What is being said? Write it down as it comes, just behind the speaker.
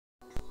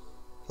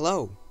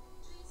Hello!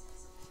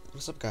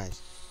 What's up,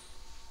 guys?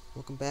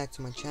 Welcome back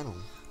to my channel.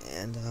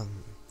 And,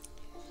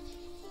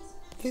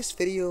 this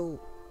video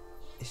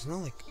is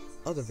not like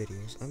other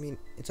videos. I mean,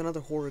 it's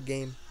another horror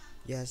game,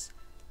 yes.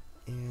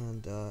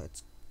 And,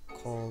 it's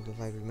called,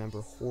 if I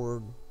remember,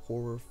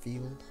 Horrorfeild.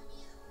 You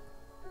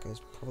guys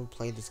probably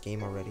played this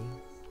game already.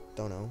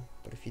 Don't know.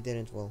 But if you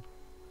didn't, well,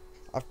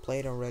 I've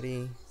played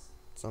already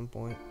at some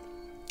point.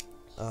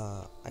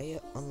 I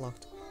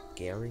unlocked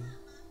Gary,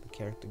 the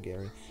character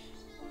Gary.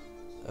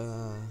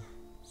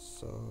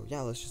 So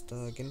yeah, let's just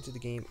get into the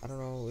game. I don't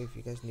know if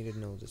you guys need to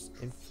know this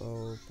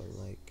info, but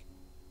like,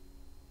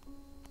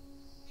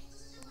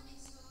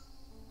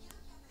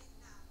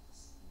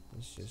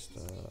 let's just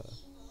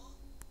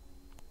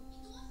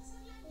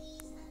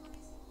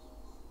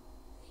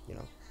you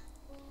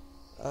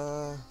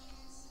know,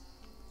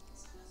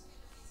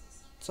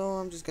 so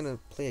I'm just gonna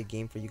play a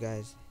game for you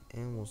guys,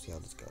 and we'll see how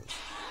this goes.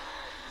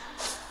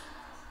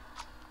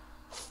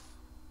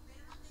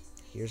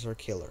 Here's our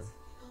killer,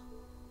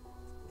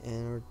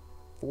 and our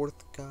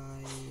fourth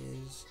guy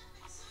is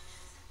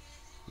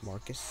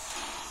Marcus.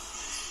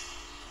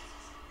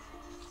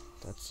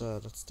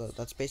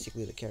 That's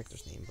basically the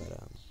character's name, but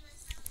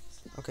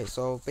okay,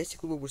 so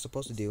basically what we're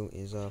supposed to do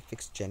is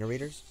fix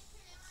generators.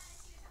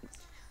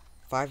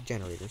 5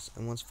 generators,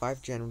 and once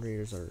 5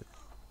 generators are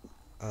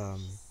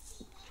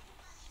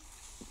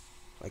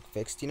like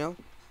fixed,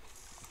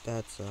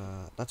 that's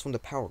when the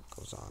power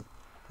goes on.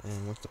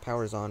 And once the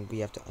power is on, we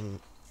have to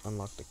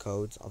unlock the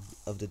codes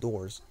of the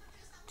doors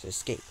to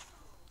escape.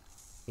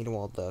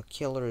 Meanwhile, the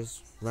killer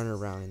is running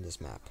around in this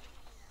map.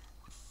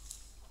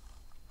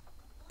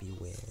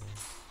 Beware.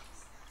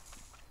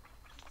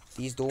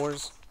 These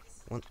doors,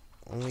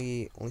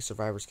 only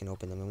survivors can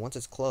open them, and once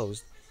it's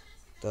closed,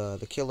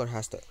 the killer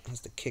has to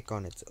kick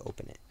on it to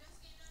open it.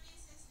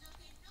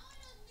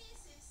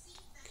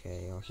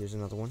 Okay, here's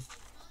another one.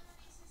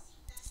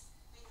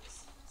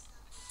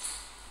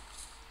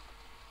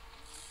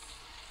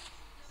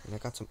 And I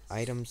got some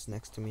items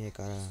next to me. I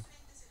got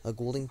a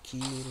golden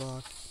key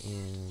lock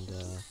and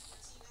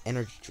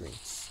energy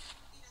drinks.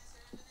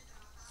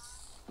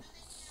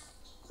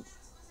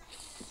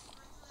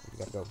 We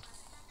gotta go.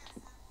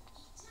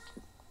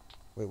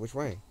 Wait, which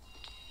way?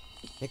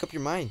 Make up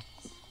your mind.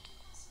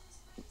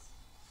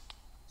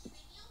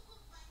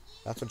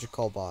 That's what you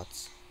call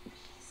bots.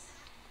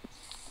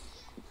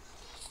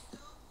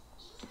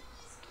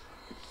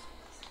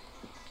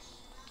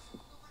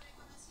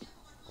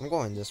 I'm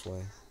going this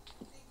way.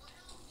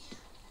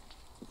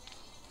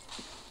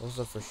 Those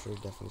are for sure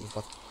definitely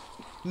bots.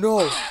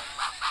 No!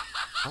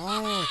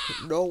 Ah,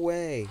 no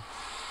way.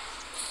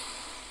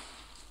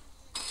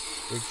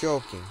 You're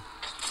joking.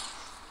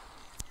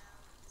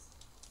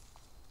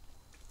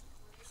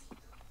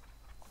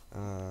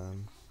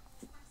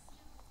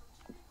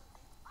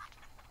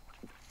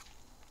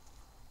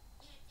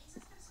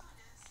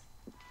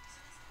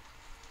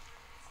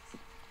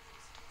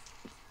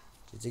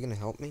 Is he gonna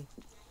help me?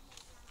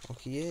 Oh,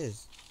 he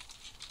is.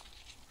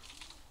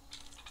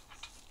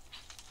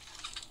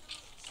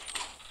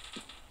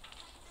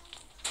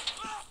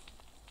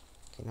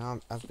 Okay,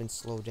 now I've been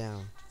slowed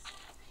down.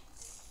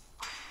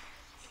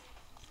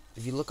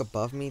 If you look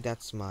above me,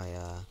 that's my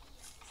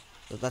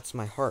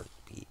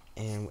heartbeat,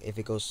 and if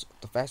it goes,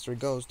 the faster it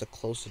goes, the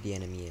closer the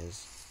enemy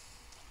is.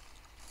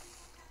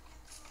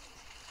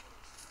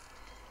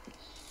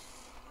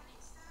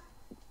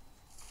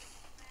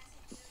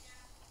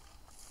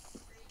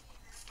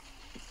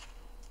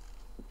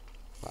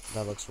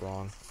 That looks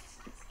wrong.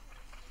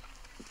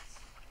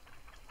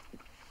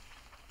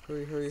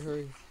 Hurry, hurry,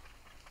 hurry.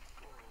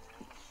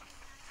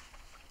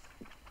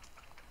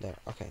 There,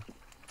 okay.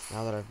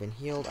 Now that I've been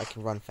healed, I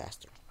can run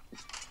faster.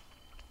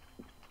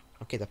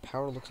 Okay, the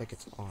power looks like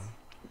it's on.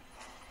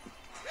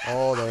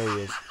 Oh, there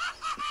he is.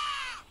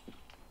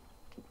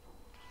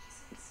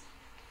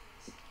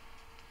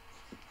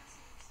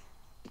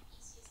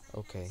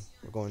 Okay,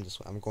 we're going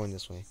this way. I'm going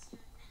this way.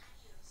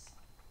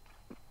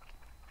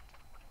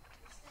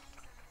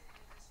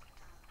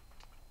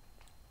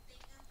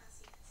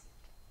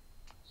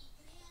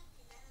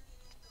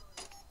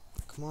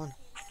 Come on.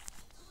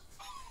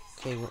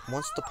 Okay,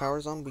 once the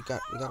power's on, we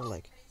gotta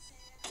like.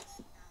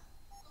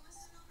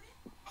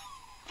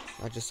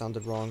 That just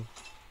sounded wrong.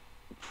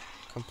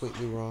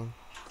 Completely wrong.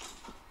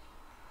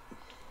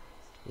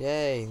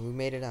 Yay, we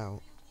made it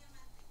out.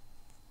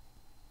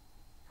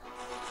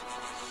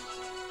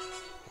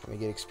 We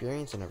get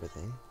experience and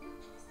everything.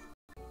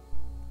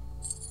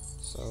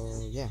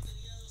 So yeah,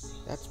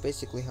 that's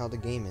basically how the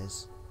game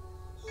is.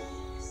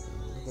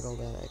 Look at all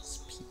that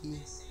XP.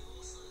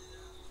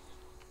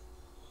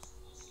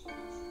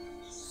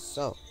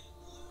 So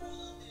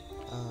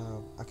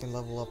I can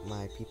level up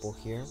my people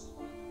here.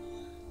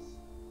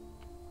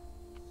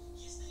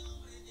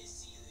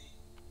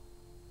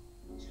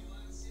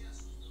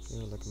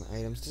 Look at my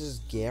items. This is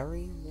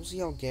Gary. We'll see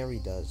how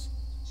Gary does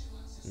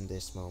in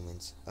this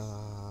moment.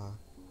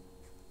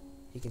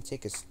 He can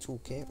take his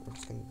toolkit.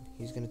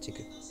 He's gonna take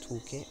a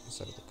toolkit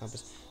instead of the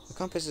compass. The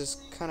compass is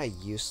kind of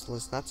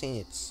useless. Not saying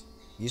it's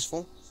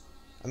useful.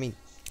 I mean,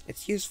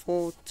 It's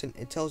useful to,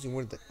 it tells you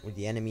where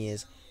the enemy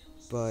is,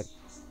 but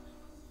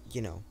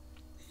you know,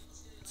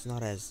 it's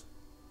not as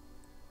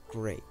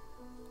great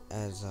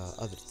as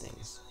other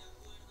things.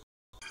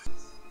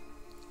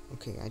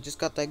 Okay, I just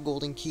got that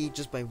golden key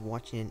just by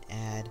watching an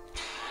ad.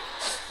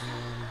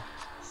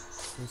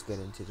 Let's get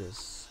into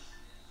this.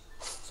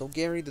 So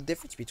Gary, the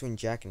difference between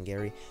Jack and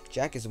Gary,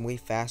 Jack is way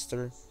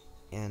faster,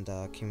 and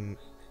I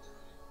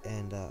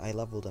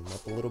leveled him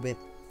up a little bit.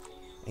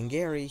 And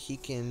Gary, he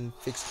can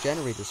fix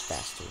generators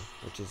faster,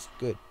 which is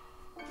good.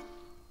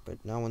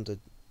 But not when the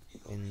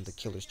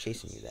killer's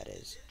chasing you, that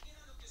is.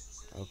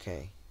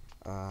 Okay.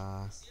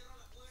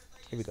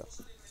 Here we go.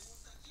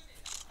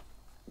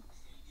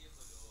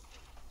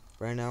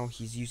 Right now,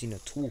 he's using a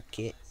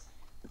toolkit,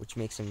 which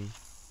makes him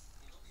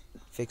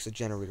fix a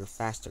generator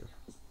faster.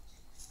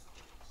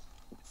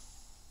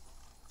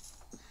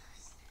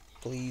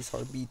 Please,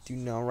 heartbeat, do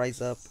not rise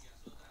up.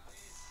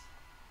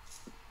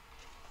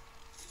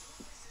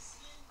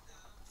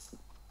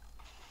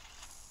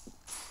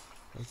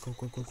 Go,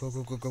 go, go, go,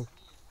 go, go, go.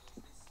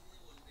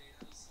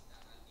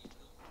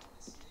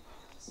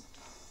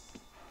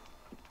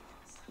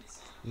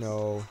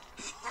 No.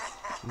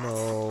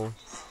 No.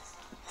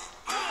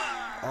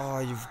 Oh,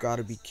 you've got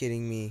to be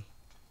kidding me.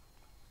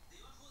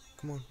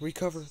 Come on,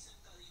 recover.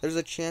 There's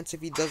a chance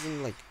if he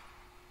doesn't, like,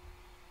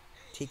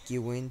 take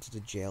you into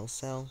the jail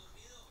cell,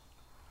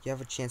 you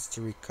have a chance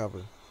to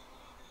recover.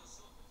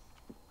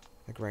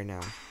 Like right now.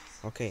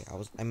 Okay,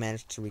 I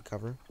managed to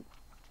recover.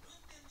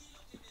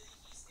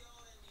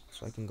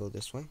 So I can go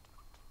this way.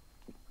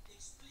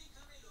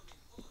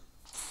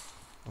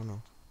 Oh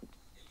no.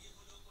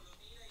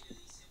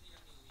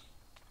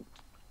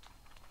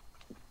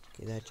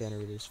 Okay, that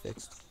generator's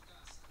fixed.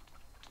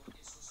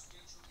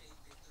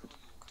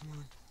 Come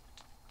on.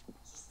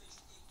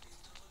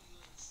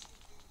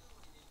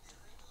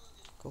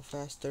 Go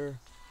faster.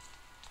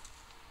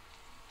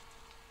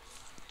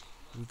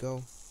 Here we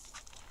go.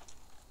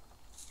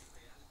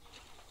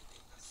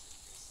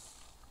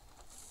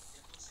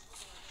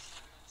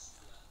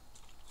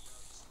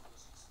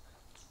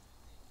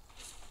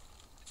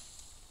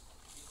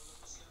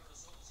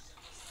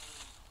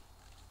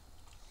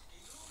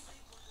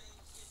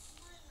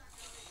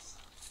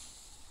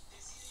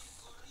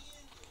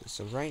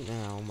 So right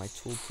now, my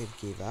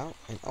toolkit gave out,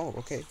 and oh,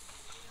 okay,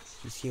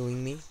 he's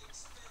healing me.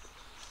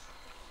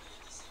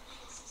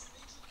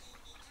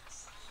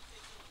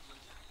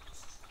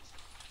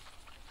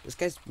 This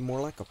guy's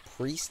more like a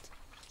priest,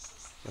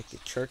 like the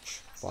church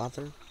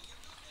father.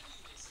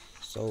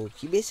 So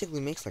he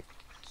basically makes like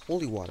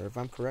holy water. If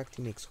I'm correct,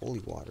 he makes holy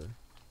water.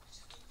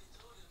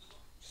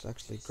 It's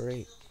actually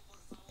great.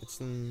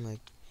 It's like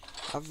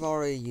I've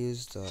already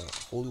used a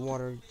holy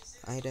water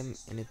item,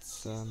 and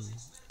it's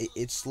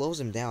it slows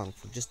him down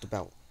for just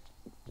about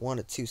 1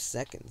 to 2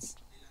 seconds.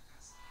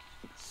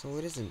 So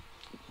it isn't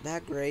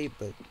that great,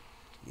 but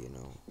you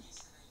know,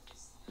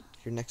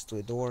 if you're next to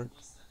a door,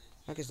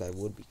 I guess that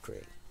would be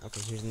great. Okay,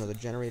 here's another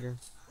generator.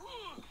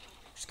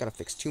 Just gotta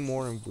fix 2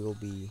 more, and we'll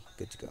be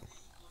good to go.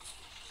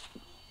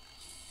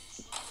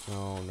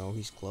 No, no,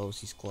 he's close.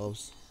 He's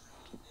close.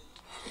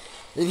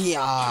 And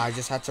I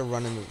just had to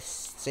run in the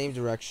same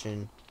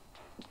direction.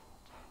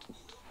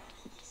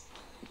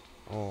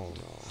 Oh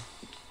no.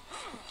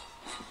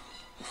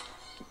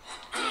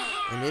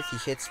 And if he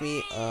hits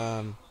me,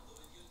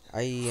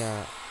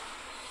 I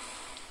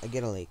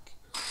get a lake.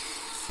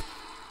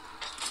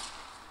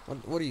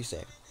 What do you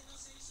say?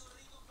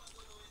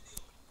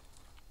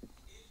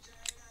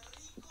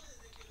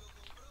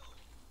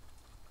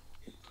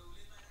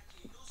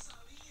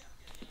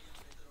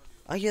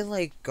 I get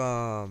like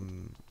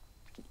an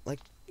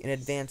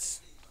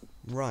advanced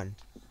run.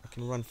 I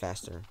can run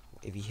faster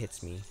if he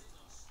hits me.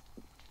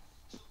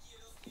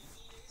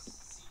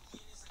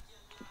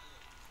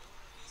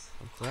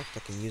 I'm correct. I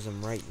can use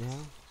him right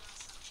now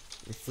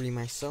and free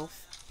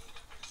myself.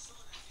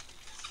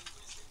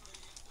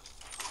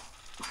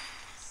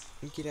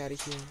 Get out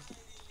of here.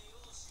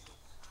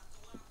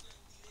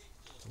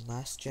 The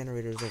last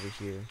generator is over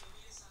here.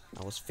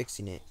 I was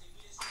fixing it.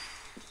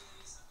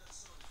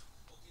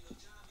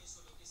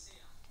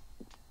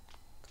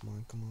 Come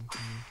on, come on,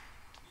 come on.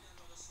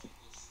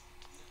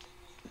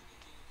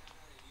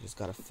 Just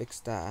gotta fix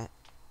that.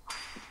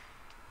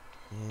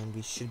 And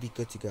we should be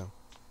good to go.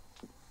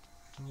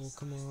 Oh,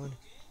 come on.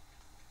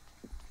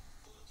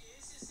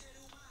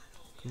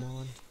 Come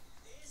on.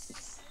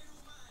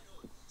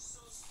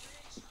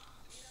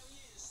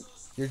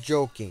 You're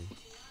joking.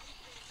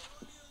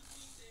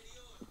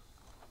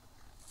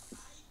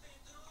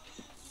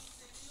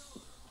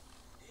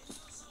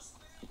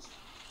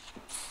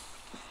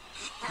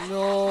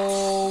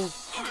 No.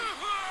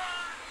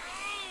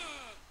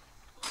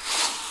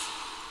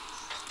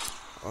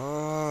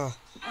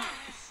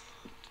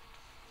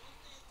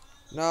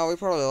 No, we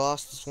probably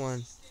lost this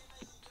one.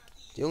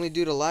 The only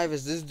dude alive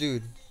is this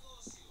dude.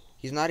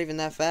 He's not even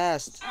that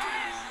fast.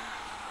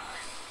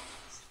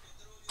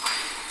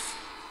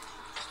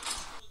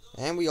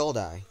 And we all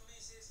die.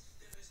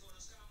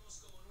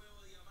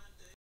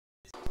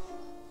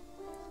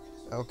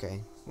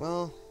 Okay,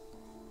 well,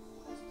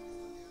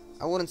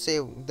 I wouldn't say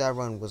that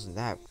run wasn't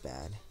that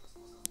bad.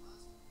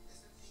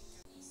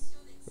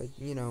 But,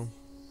 you know,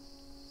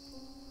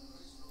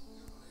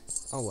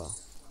 oh well.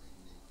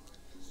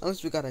 At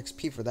least we got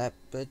XP for that,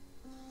 but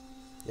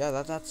yeah,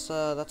 that's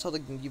how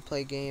you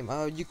play game.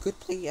 You could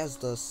play as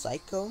the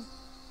Psycho,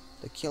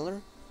 the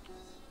killer,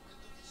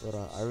 but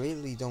I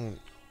really don't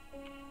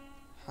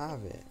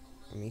have it.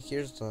 I mean,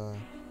 here's the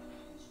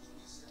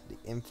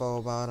info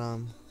about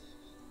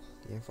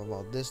the info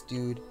about this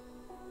dude.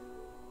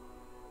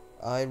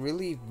 I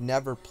really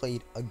never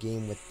played a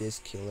game with this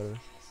killer,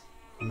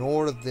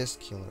 nor this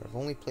killer. I've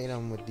only played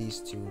them with these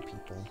two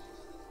people.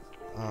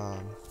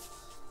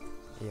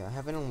 Yeah, I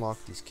haven't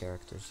unlocked these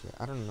characters yet.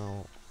 I don't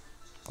know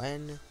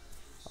when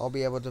I'll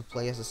be able to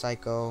play as a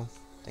Psycho.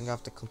 I think I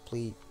have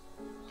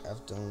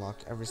to unlock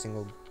every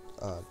single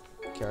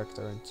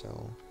character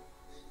until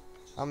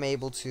I'm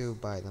able to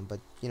buy them. But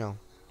you know,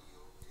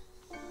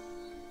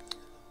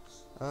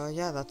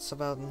 yeah, that's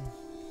about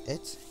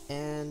it.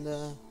 And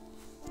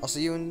I'll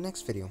see you in the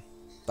next video.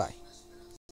 Bye.